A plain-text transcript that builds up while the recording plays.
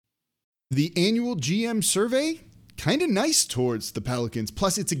The annual GM survey, kind of nice towards the Pelicans.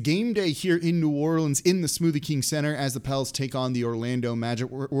 Plus, it's a game day here in New Orleans in the Smoothie King Center as the Pels take on the Orlando Magic.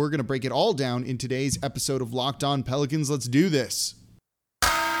 We're going to break it all down in today's episode of Locked On Pelicans. Let's do this.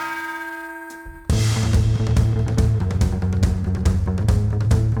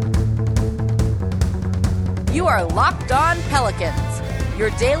 You are Locked On Pelicans, your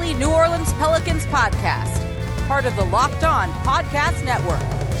daily New Orleans Pelicans podcast, part of the Locked On Podcast Network,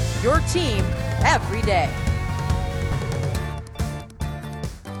 your team every day.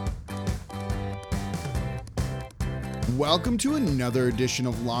 Welcome to another edition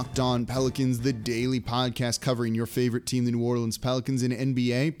of Locked On Pelicans, the daily podcast covering your favorite team, the New Orleans Pelicans in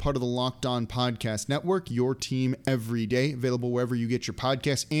NBA, part of the Locked On Podcast Network, your team every day, available wherever you get your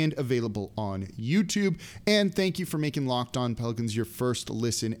podcasts and available on YouTube. And thank you for making Locked On Pelicans your first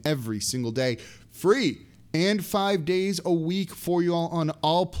listen every single day, free and 5 days a week for you all on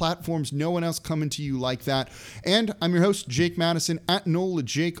all platforms. No one else coming to you like that. And I'm your host, Jake Madison, at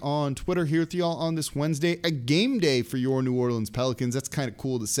NolaJake on Twitter, here with you all on this Wednesday, a game day for your New Orleans Pelicans. That's kind of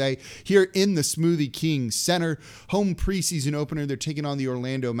cool to say. Here in the Smoothie King Center, home preseason opener. They're taking on the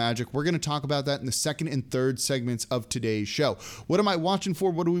Orlando Magic. We're going to talk about that in the second and third segments of today's show. What am I watching for?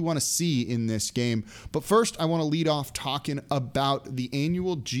 What do we want to see in this game? But first, I want to lead off talking about the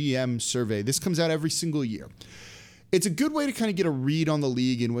annual GM survey. This comes out every single year. It's a good way to kind of get a read on the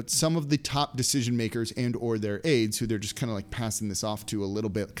league and what some of the top decision makers and or their aides, who they're just kind of like passing this off to a little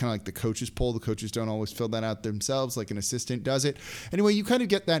bit, kind of like the coaches poll. The coaches don't always fill that out themselves, like an assistant does it. Anyway, you kind of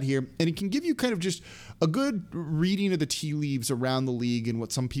get that here, and it can give you kind of just a good reading of the tea leaves around the league and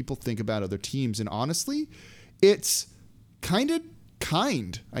what some people think about other teams. And honestly, it's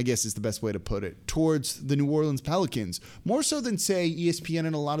kind, I guess is the best way to put it, towards the New Orleans Pelicans, more so than, say, ESPN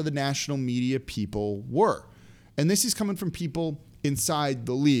and a lot of the national media people were. And this is coming from people inside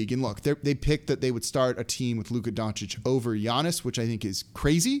the league. And look, they picked that they would start a team with Luka Doncic over Giannis, which I think is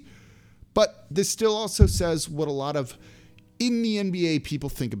crazy. But this still also says what a lot of in the NBA people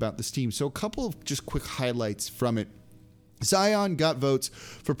think about this team. So a couple of just quick highlights from it. Zion got votes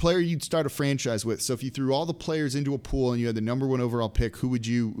for player you'd start a franchise with. So if you threw all the players into a pool and you had the number one overall pick, who would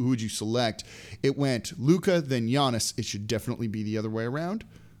you select? It went Luka, then Giannis. It should definitely be the other way around.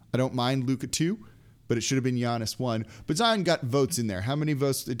 I don't mind Luka 2, but it should have been Giannis 1. But Zion got votes in there. How many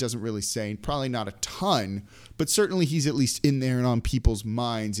votes? It doesn't really say. Probably not a ton, but certainly he's at least in there and on people's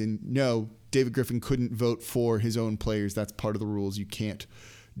minds. And no, David Griffin couldn't vote for his own players. That's part of the rules. You can't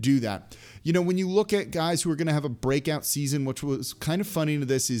do that. You know, when you look at guys who are going to have a breakout season, which was kind of funny to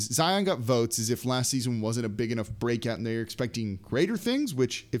this, is Zion got votes as if last season wasn't a big enough breakout and they're expecting greater things,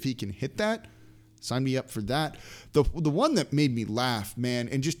 which if he can hit that, sign me up for that. The one that made me laugh, man,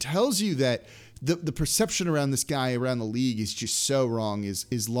 and just tells you that the perception around this guy around the league is just so wrong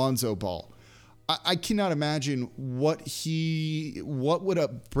is Lonzo Ball. I cannot imagine what would a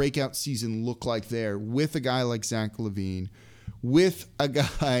breakout season look like there with a guy like Zach LaVine, with a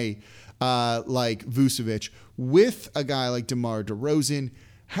guy like Vucevic, with a guy like DeMar DeRozan.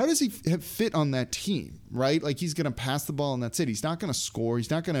 How does he fit on that team, right? Like, he's going to pass the ball and that's it. He's not going to score. He's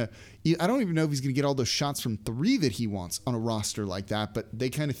not going to, I don't even know if he's going to get all those shots from three that he wants on a roster like that, but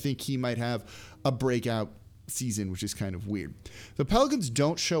they kind of think he might have a breakout season, which is kind of weird. The Pelicans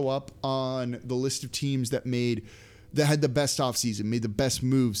don't show up on the list of teams that had the best offseason, made the best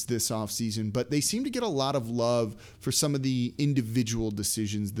moves this offseason, but they seem to get a lot of love for some of the individual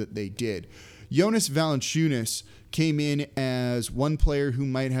decisions that they did. Jonas Valanciunas came in as one player who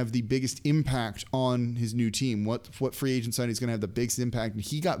might have the biggest impact on his new team. What free agent signing is going to have the biggest impact, and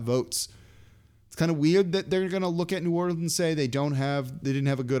he got votes. It's kind of weird that they're going to look at New Orleans and say they didn't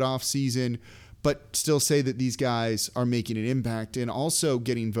have a good offseason, but still say that these guys are making an impact. And also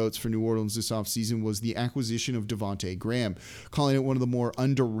getting votes for New Orleans this offseason was the acquisition of Devontae Graham, calling it one of the more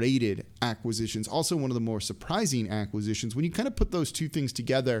underrated acquisitions, also one of the more surprising acquisitions. When you kind of put those two things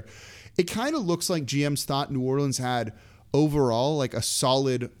together, it kind of looks like GMs thought New Orleans had overall like a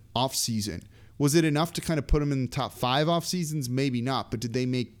solid offseason. Was it enough to kind of put them in the top 5 offseasons? Maybe not, but did they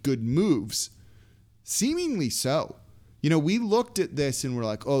make good moves? Seemingly so. You know, we looked at this and we're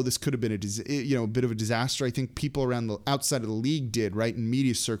like, oh, this could have been a bit of a disaster. I think people around the outside of the league did, right? And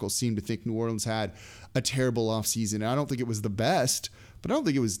media circles seemed to think New Orleans had a terrible offseason. And I don't think it was the best, but I don't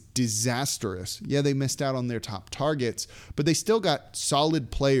think it was disastrous. Yeah, they missed out on their top targets, but they still got solid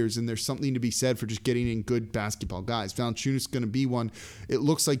players, and there's something to be said for just getting in good basketball guys. Valanciunas is going to be one. It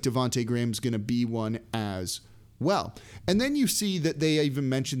looks like Devontae Graham's going to be one as well. And then you see that they even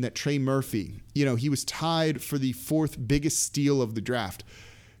mentioned that Trey Murphy, he was tied for the 4th biggest steal of the draft.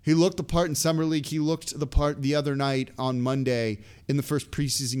 He looked the part in Summer League. He looked the part the other night on Monday in the first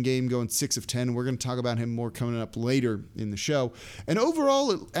preseason game, going 6 of 10. We're going to talk about him more coming up later in the show. And overall,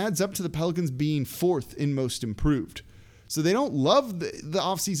 it adds up to the Pelicans being 4th in most improved. So they don't love the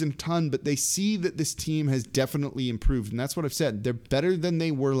offseason a ton, but they see that this team has definitely improved. And that's what I've said. They're better than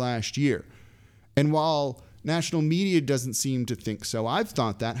they were last year. And while national media doesn't seem to think so, I've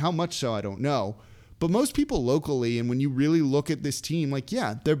thought that. How much so, I don't know. But most people locally, and when you really look at this team, like,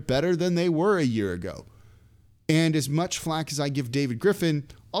 yeah, they're better than they were a year ago. And as much flack as I give David Griffin,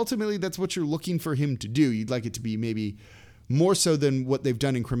 ultimately that's what you're looking for him to do. You'd like it to be maybe more so than what they've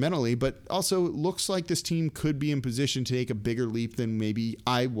done incrementally, but also it looks like this team could be in position to take a bigger leap than maybe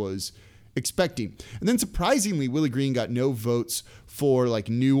I was expecting. And then surprisingly, Willie Green got no votes for like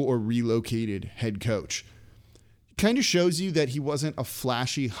new or relocated head coach. It kind of shows you that he wasn't a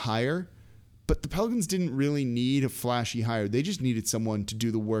flashy hire. But the Pelicans didn't really need a flashy hire. They just needed someone to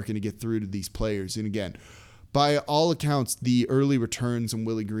do the work and to get through to these players. And again, by all accounts, the early returns on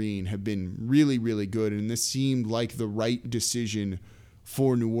Willie Green have been really, really good. And this seemed like the right decision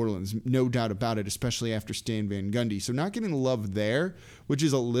for New Orleans. No doubt about it, especially after Stan Van Gundy. So not getting love there, which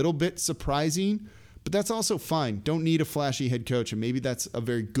is a little bit surprising. But that's also fine. Don't need a flashy head coach. And maybe that's a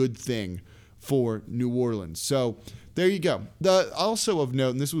very good thing for New Orleans. So there you go. Also of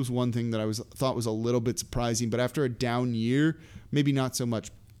note, and this was one thing that I thought was a little bit surprising, but after a down year, maybe not so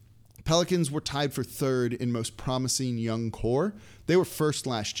much. Pelicans were tied for 3rd in most promising young core. They were 1st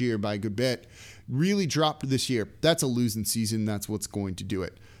last year by a good bit. Really dropped this year. That's a losing season. That's what's going to do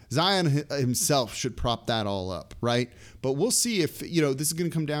it. Zion himself should prop that all up, right? But we'll see if, this is going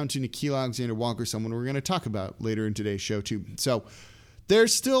to come down to Nickeil Alexander-Walker, someone we're going to talk about later in today's show too. So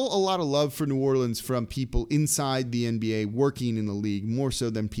there's still a lot of love for New Orleans from people inside the NBA working in the league, more so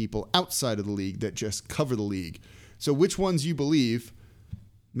than people outside of the league that just cover the league. So which ones you believe,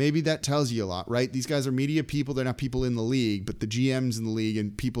 maybe that tells you a lot, right? These guys are media people. They're not people in the league, but the GMs in the league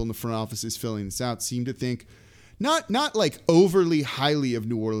and people in the front offices filling this out seem to think not like overly highly of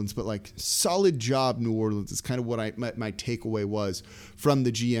New Orleans, but like solid job New Orleans is kind of what my takeaway was from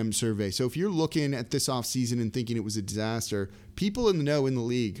the GM survey. So if you're looking at this offseason and thinking it was a disaster, people in the know in the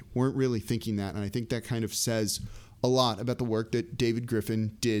league weren't really thinking that. And I think that kind of says a lot about the work that David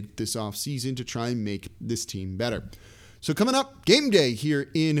Griffin did this offseason to try and make this team better. So coming up, game day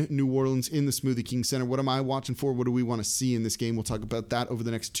here in New Orleans in the Smoothie King Center. What am I watching for? What do we want to see in this game? We'll talk about that over the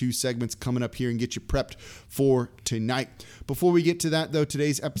next 2 segments coming up here and get you prepped for tonight. Before we get to that, though,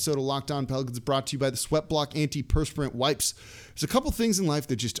 today's episode of Locked On Pelicans is brought to you by the Sweatblock Antiperspirant Wipes. There's a couple things in life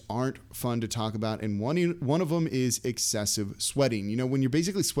that just aren't fun to talk about, and one of them is excessive sweating. When you're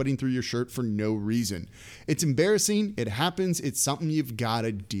basically sweating through your shirt for no reason. It's embarrassing. It happens. It's something you've got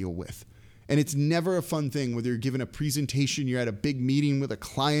to deal with. And it's never a fun thing, whether you're giving a presentation, you're at a big meeting with a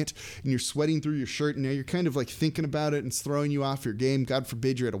client, and you're sweating through your shirt, and now you're kind of like thinking about it and it's throwing you off your game. God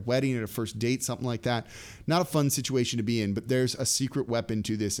forbid you're at a wedding, at a first date, something like that. Not a fun situation to be in, but there's a secret weapon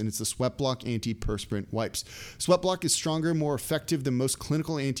to this, and it's the Sweatblock Antiperspirant Wipes. Sweatblock is stronger, more effective than most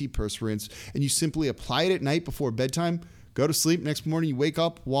clinical antiperspirants, and you simply apply it at night before bedtime. Go to sleep. Next morning, you wake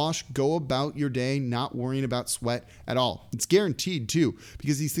up, wash, go about your day, not worrying about sweat at all. It's guaranteed, too,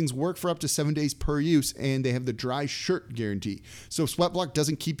 because these things work for up to 7 days per use, and they have the dry shirt guarantee. So if Sweatblock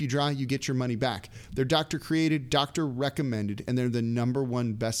doesn't keep you dry, you get your money back. They're doctor-created, doctor-recommended, and they're the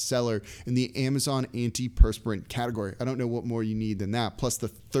 #1 bestseller in the Amazon antiperspirant category. I don't know what more you need than that, plus the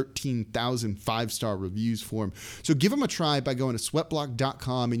 13,000 5-star reviews for them. So give them a try by going to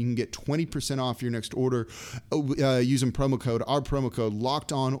sweatblock.com, and you can get 20% off your next order using our promo code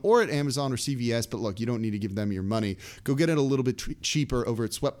Locked On, or at Amazon or CVS. But look, you don't need to give them your money. Go get it a little bit cheaper over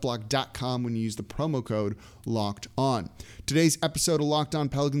at sweatblock.com when you use the promo code Locked On. Today's episode of Locked On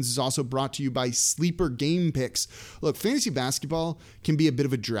Pelicans is also brought to you by Sleeper Game Picks. Look, fantasy basketball can be a bit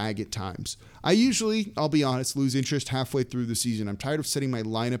of a drag at times. I usually, I'll be honest, lose interest halfway through the season. I'm tired of setting my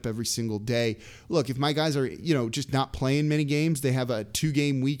lineup every single day. Look, if my guys are, just not playing many games, they have a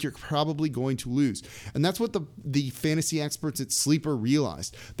 2-game week, you're probably going to lose. And that's what the fantasy experts at Sleeper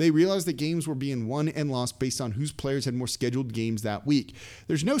realized. They realized that games were being won and lost based on whose players had more scheduled games that week.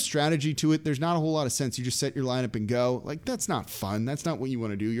 There's no strategy to it. There's not a whole lot of sense. You just set your lineup and go. Like, that's not fun. That's not what you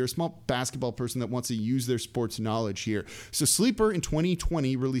want to do. You're a small basketball person that wants to use their sports knowledge here. So Sleeper in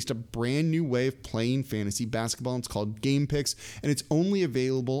 2020 released a brand new way of playing fantasy basketball. It's called Game Picks, and it's only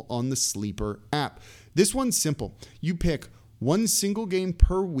available on the Sleeper app. This one's simple. You pick one single game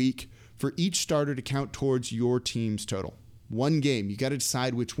per week for each starter to count towards your team's total. One game. You got to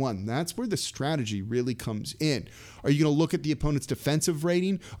decide which one. That's where the strategy really comes in. Are you going to look at the opponent's defensive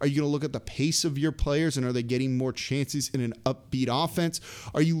rating? Are you going to look at the pace of your players and are they getting more chances in an upbeat offense?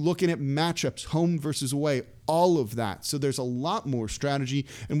 Are you looking at matchups, home versus away? All of that. So there's a lot more strategy,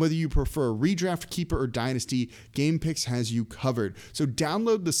 and whether you prefer redraft, keeper, or dynasty, Game Picks has you covered. So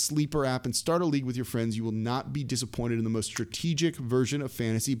download the Sleeper app and start a league with your friends. You will not be disappointed in the most strategic version of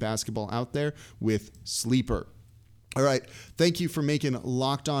fantasy basketball out there with Sleeper. All right, thank you for making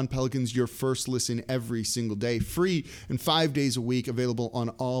Locked On Pelicans your first listen every single day, free and 5 days a week, available on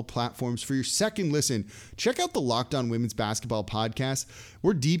all platforms. For your second listen, check out the Locked On Women's Basketball Podcast.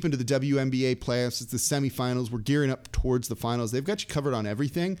 We're deep into the WNBA playoffs. It's the semifinals. We're gearing up towards the finals. They've got you covered on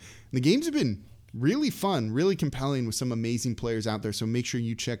everything. The games have been really fun, really compelling with some amazing players out there. So make sure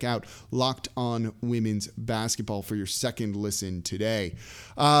you check out Locked On Women's Basketball for your second listen today.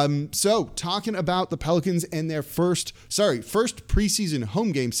 So talking about the Pelicans and their first preseason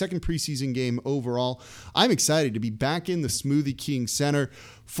home game, second preseason game overall. I'm excited to be back in the Smoothie King Center.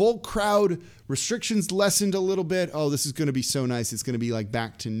 Full crowd, restrictions lessened a little bit. Oh, this is going to be so nice. It's going to be like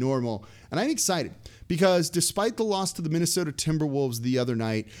back to normal. And I'm excited because despite the loss to the Minnesota Timberwolves the other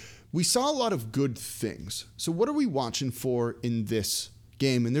night, we saw a lot of good things. So what are we watching for in this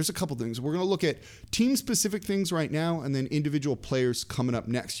game? And there's a couple things. We're going to look at team-specific things right now and then individual players coming up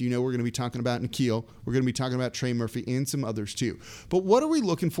next. You know we're going to be talking about Nikhil. We're going to be talking about Trey Murphy and some others too. But what are we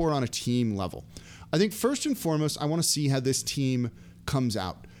looking for on a team level? I think first and foremost, I want to see how this team comes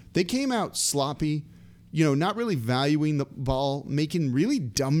out. They came out sloppy, not really valuing the ball, making really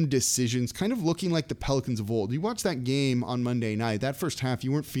dumb decisions, kind of looking like the Pelicans of old. You watched that game on Monday night, that first half,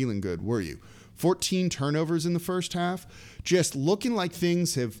 you weren't feeling good, were you? 14 turnovers in the first half, just looking like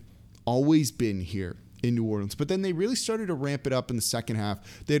things have always been here in New Orleans. But then they really started to ramp it up in the second half.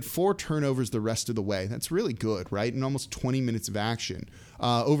 They had 4 turnovers the rest of the way. That's really good, right? And almost 20 minutes of action,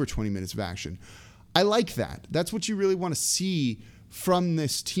 over 20 minutes of action. I like that. That's what you really want to see from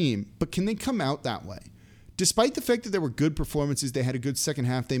this team. But can they come out that way? Despite the fact that there were good performances, they had a good second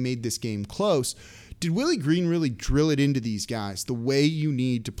half, they made this game close. Did Willie Green really drill it into these guys the way you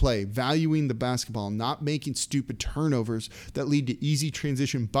need to play, valuing the basketball, not making stupid turnovers that lead to easy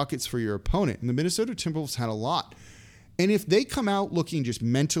transition buckets for your opponent? And the Minnesota Timberwolves had a lot. And if they come out looking just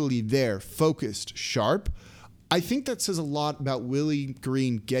mentally there, focused, sharp, I think that says a lot about Willie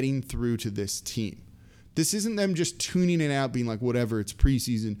Green getting through to this team. This isn't them just tuning it out, being like, whatever, it's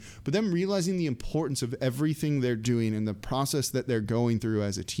preseason, but them realizing the importance of everything they're doing and the process that they're going through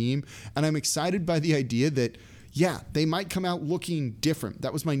as a team. And I'm excited by the idea that, yeah, they might come out looking different.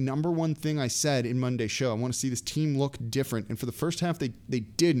 That was my number one thing I said in Monday's show. I want to see this team look different. And for the first half, they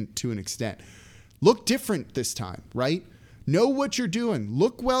didn't to an extent. Look different this time, right? Know what you're doing.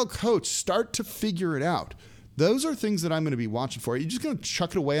 Look well coached. Start to figure it out. Those are things that I'm going to be watching for. Are you just going to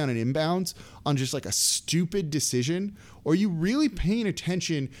chuck it away on an inbounds on just like a stupid decision? Or are you really paying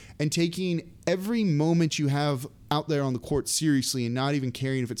attention and taking every moment you have out there on the court seriously and not even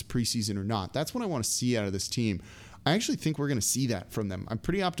caring if it's preseason or not? That's what I want to see out of this team. I actually think we're going to see that from them. I'm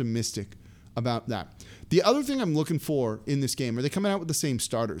pretty optimistic about that. The other thing I'm looking for in this game, are they coming out with the same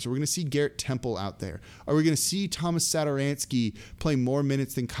starters? Are we going to see Garrett Temple out there? Are we going to see Thomas Satoransky play more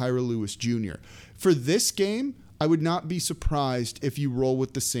minutes than Kyra Lewis Jr.? For this game, I would not be surprised if you roll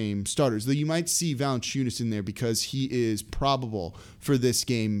with the same starters, though you might see Valanciunas in there because he is probable for this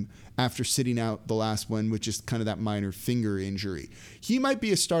game after sitting out the last one with just kind of that minor finger injury. He might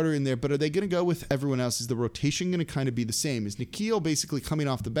be a starter in there, but are they going to go with everyone else? Is the rotation going to kind of be the same? Is Nikhil basically coming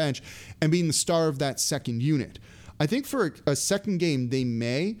off the bench and being the star of that second unit? I think for a second game, they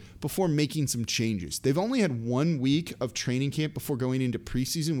may before making some changes. They've only had 1 week of training camp before going into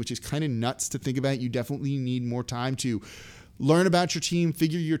preseason, which is kind of nuts to think about. You definitely need more time to learn about your team,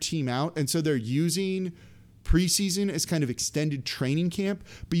 figure your team out. And so they're using preseason as kind of extended training camp,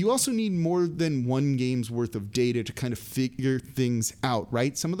 but you also need more than 1 game's worth of data to kind of figure things out,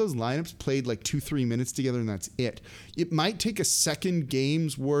 right? Some of those lineups played like 2-3 minutes together and that's it. It might take a second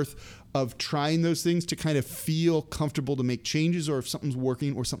game's worth of trying those things to kind of feel comfortable to make changes, or if something's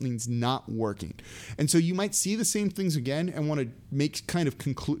working or something's not working. And so you might see the same things again and want to make kind of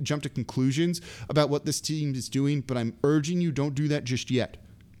jump to conclusions about what this team is doing, but I'm urging you, don't do that just yet.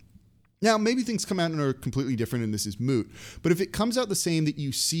 Now, maybe things come out and are completely different and this is moot, but if it comes out the same that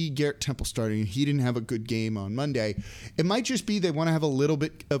you see Garrett Temple starting and he didn't have a good game on Monday, it might just be they want to have a little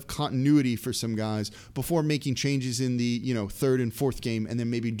bit of continuity for some guys before making changes in the third and fourth game and then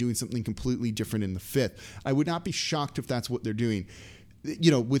maybe doing something completely different in the fifth. I would not be shocked if that's what they're doing.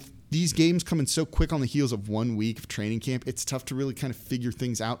 with these games coming so quick on the heels of 1 week of training camp, it's tough to really kind of figure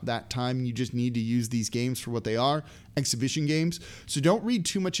things out that time. You just need to use these games for what they are, exhibition games. So don't read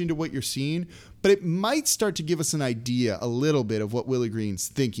too much into what you're seeing, but it might start to give us an idea a little bit of what Willie Green's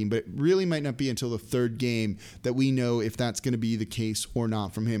thinking, but it really might not be until the third game that we know if that's going to be the case or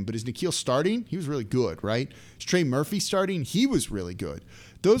not from him. But is N'Keal starting? He was really good, right? Is Trey Murphy starting? He was really good.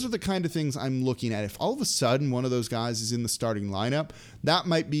 Those are the kind of things I'm looking at. If all of a sudden one of those guys is in the starting lineup, that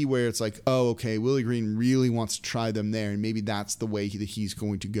might be where it's like, oh, okay, Willie Green really wants to try them there, and maybe that's the way that he's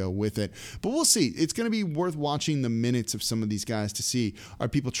going to go with it. But we'll see. It's going to be worth watching the minutes of some of these guys to see, are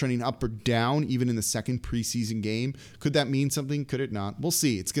people trending up or down even in the second preseason game? Could that mean something? Could it not? We'll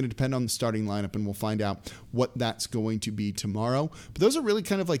see. It's going to depend on the starting lineup, and we'll find out what that's going to be tomorrow. But those are really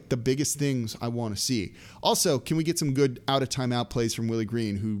kind of like the biggest things I want to see. Also, can we get some good out-of-timeout plays from Willie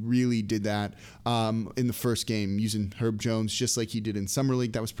Green, who really did that in the first game using Herb Jones just like he did in Summer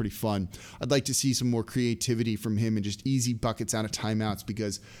League? That was pretty fun. I'd like to see some more creativity from him and just easy buckets out of timeouts,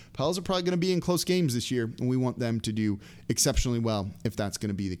 because Pels are probably going to be in close games this year, and we want them to do exceptionally well if that's going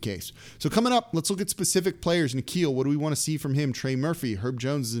to be the case. So coming up, let's look at specific players. N'Keal, what do we want to see from him? Trey Murphy, Herb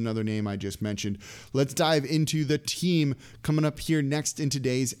Jones is another name I just mentioned. Let's dive into the team coming up here next in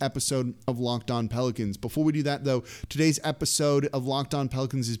today's episode of Locked On Pelicans. Before we do that, though, today's episode of Locked On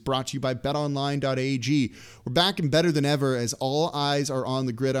Pelicans is brought to you by betonline.ag. We're back and better than ever as all eyes are on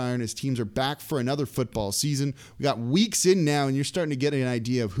the gridiron as teams are back for another football season. We got weeks in now, and you're starting to get an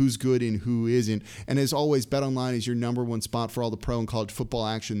idea of who's good and who isn't. And as always, BetOnline is your number one spot for all the pro and college football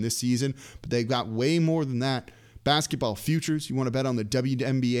action this season, but they've got way more than that. Basketball futures, you want to bet on the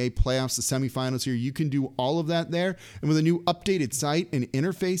WNBA playoffs, the semifinals here, you can do all of that there. And with a new updated site and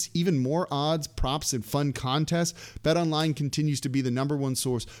interface, even more odds, props, and fun contests, BetOnline continues to be the number one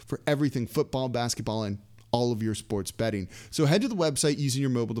source for everything football, basketball, and all of your sports betting. So head to the website using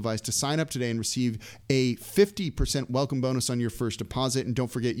your mobile device to sign up today and receive a 50% welcome bonus on your first deposit. And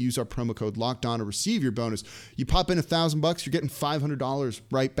don't forget, use our promo code LOCKEDON to receive your bonus. You pop in $1,000, you're getting $500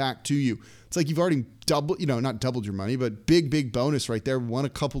 right back to you. It's like you've already doubled, not doubled your money, but big bonus right there. Won a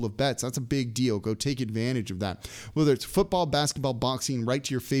couple of bets. That's a big deal. Go take advantage of that. Whether it's football, basketball, boxing, right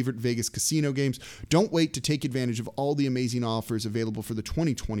to your favorite Vegas casino games, don't wait to take advantage of all the amazing offers available for the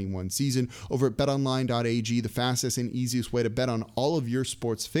 2021 season over at betonline.ag, the fastest and easiest way to bet on all of your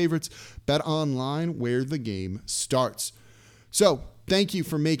sports favorites. Bet online, where the game starts. So, thank you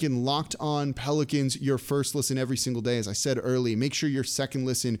for making Locked On Pelicans your first listen every single day. As I said early, make sure your second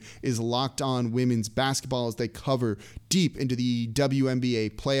listen is Locked On Women's Basketball as they cover deep into the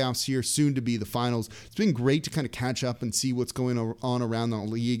WNBA playoffs here, soon to be the finals. It's been great to kind of catch up and see what's going on around the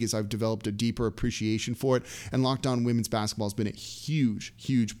league as I've developed a deeper appreciation for it. And Locked On Women's Basketball has been a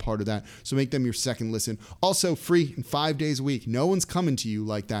huge part of that. So make them your second listen. Also free and 5 days a week. No one's coming to you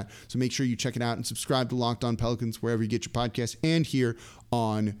like that. So make sure you check it out and subscribe to Locked On Pelicans wherever you get your podcasts and here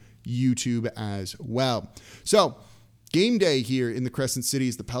on YouTube as well. So, game day here in the Crescent City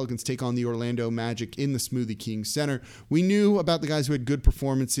as the Pelicans take on the Orlando Magic in the Smoothie King Center. We knew about the guys who had good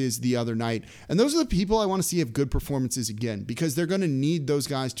performances the other night, and those are the people I want to see have good performances again, because they're going to need those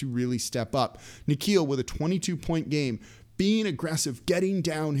guys to really step up. N'Keal with a 22-point game, being aggressive, getting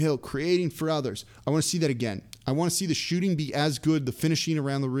downhill, creating for others. I want to see that again. I want to see the shooting be as good, the finishing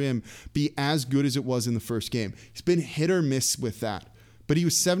around the rim be as good as it was in the first game. He's been hit or miss with that, but he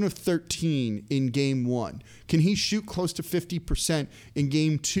was 7 of 13 in game 1. Can he shoot close to 50% in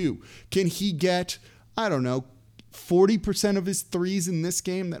game 2? Can he get, 40% of his threes in this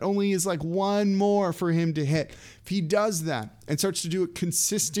game? That only is like one more for him to hit. If he does that and starts to do it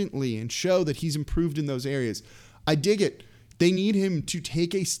consistently and show that he's improved in those areas, I dig it. They need him to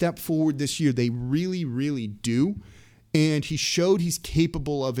take a step forward this year. They really do. And he showed he's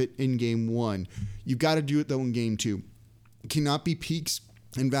capable of it in game 1. You've got to do it, though, in game 2. It cannot be peaks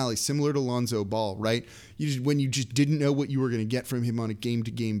and valleys, similar to Lonzo Ball, right? When you just didn't know what you were going to get from him on a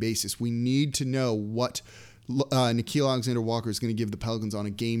game-to-game basis. We need to know what N'Keal Alexander-Walker is going to give the Pelicans on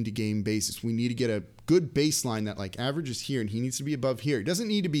a game-to-game basis. We need to get a good baseline that averages here, and he needs to be above here. He doesn't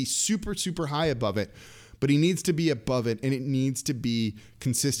need to be super high above it, but he needs to be above it, and it needs to be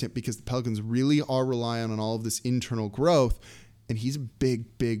consistent, because the Pelicans really are relying on all of this internal growth, and he's a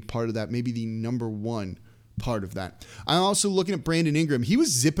big part of that, maybe the number one part of that. I'm also looking at Brandon Ingram. He was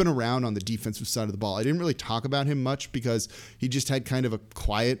zipping around on the defensive side of the ball. I didn't really talk about him much because he just had kind of a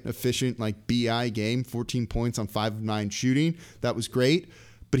quiet, efficient, BI game, 14 points on 5 of 9 shooting. That was great,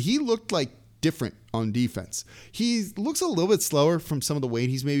 but he looked different on defense. He looks a little bit slower from some of the weight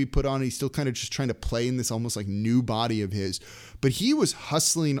he's maybe put on. He's still kind of just trying to play in this almost new body of his, but he was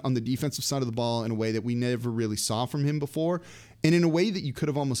hustling on the defensive side of the ball in a way that we never really saw from him before. and in a way that you could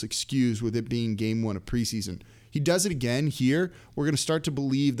have almost excused with it being game 1 of preseason. He does it again here. We're going to start to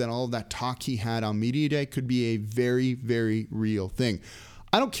believe that all of that talk he had on media day could be a very, very real thing.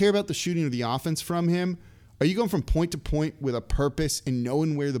 I don't care about the shooting or the offense from him. Are you going from point to point with a purpose and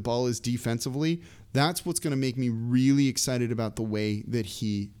knowing where the ball is defensively? That's what's going to make me really excited about the way that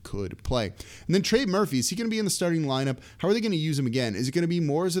he could play. And then Trey Murphy, is he going to be in the starting lineup? How are they going to use him again? Is it going to be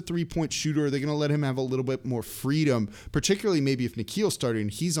more as a three-point shooter? Are they going to let him have a little bit more freedom, particularly maybe if Nikhil's started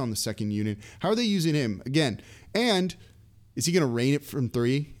and he's on the second unit? How are they using him again? And is he going to rain it from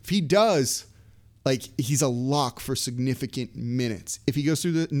 3? If he does, he's a lock for significant minutes. If he goes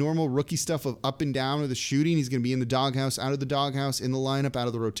through the normal rookie stuff of up and down or the shooting, he's going to be in the doghouse, out of the doghouse, in the lineup, out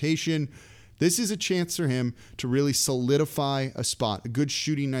of the rotation. This is a chance for him to really solidify a spot. A good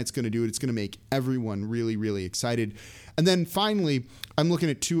shooting night's going to do it. It's going to make everyone really, really excited. And then finally, I'm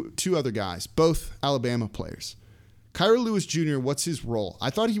looking at two other guys, both Alabama players. Kira Lewis Jr., what's his role? I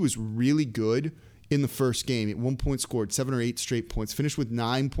thought he was really good in the first game. At one point scored 7 or 8 straight points, finished with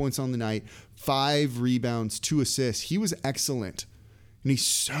 9 points on the night, 5 rebounds, 2 assists. He was excellent, and he's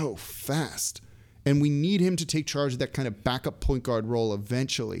so fast. And we need him to take charge of that kind of backup point guard role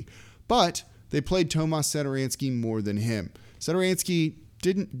eventually. But they played Tomas Satoransky more than him. Satoransky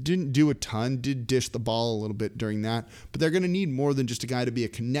didn't do a ton, did dish the ball a little bit during that, but they're going to need more than just a guy to be a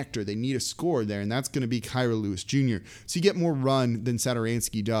connector. They need a scorer there, and that's going to be Kira Lewis Jr. So you get more run than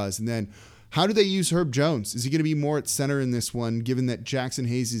Satoransky does. And then how do they use Herb Jones? Is he going to be more at center in this one, given that Jackson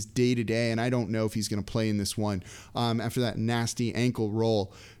Hayes is day-to-day, and I don't know if he's going to play in this one after that nasty ankle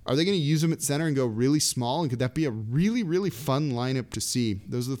roll. Are they going to use him at center and go really small? And could that be a really, really fun lineup to see?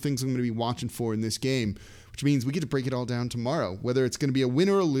 Those are the things I'm going to be watching for in this game, which means we get to break it all down tomorrow. Whether it's going to be a win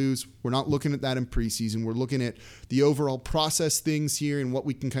or a lose, we're not looking at that in preseason. We're looking at the overall process things here and what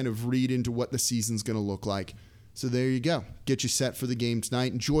we can kind of read into what the season's going to look like. So there you go. Get you set for the game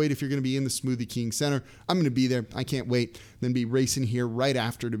tonight. Enjoy it if you're going to be in the Smoothie King Center. I'm going to be there. I can't wait. Then be racing here right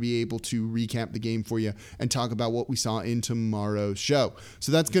after to be able to recap the game for you and talk about what we saw in tomorrow's show.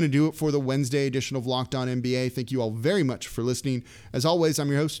 So that's going to do it for the Wednesday edition of Locked On NBA. Thank you all very much for listening. As always, I'm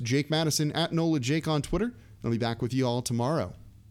your host, Jake Madison, at NOLA Jake on Twitter. I'll be back with you all tomorrow.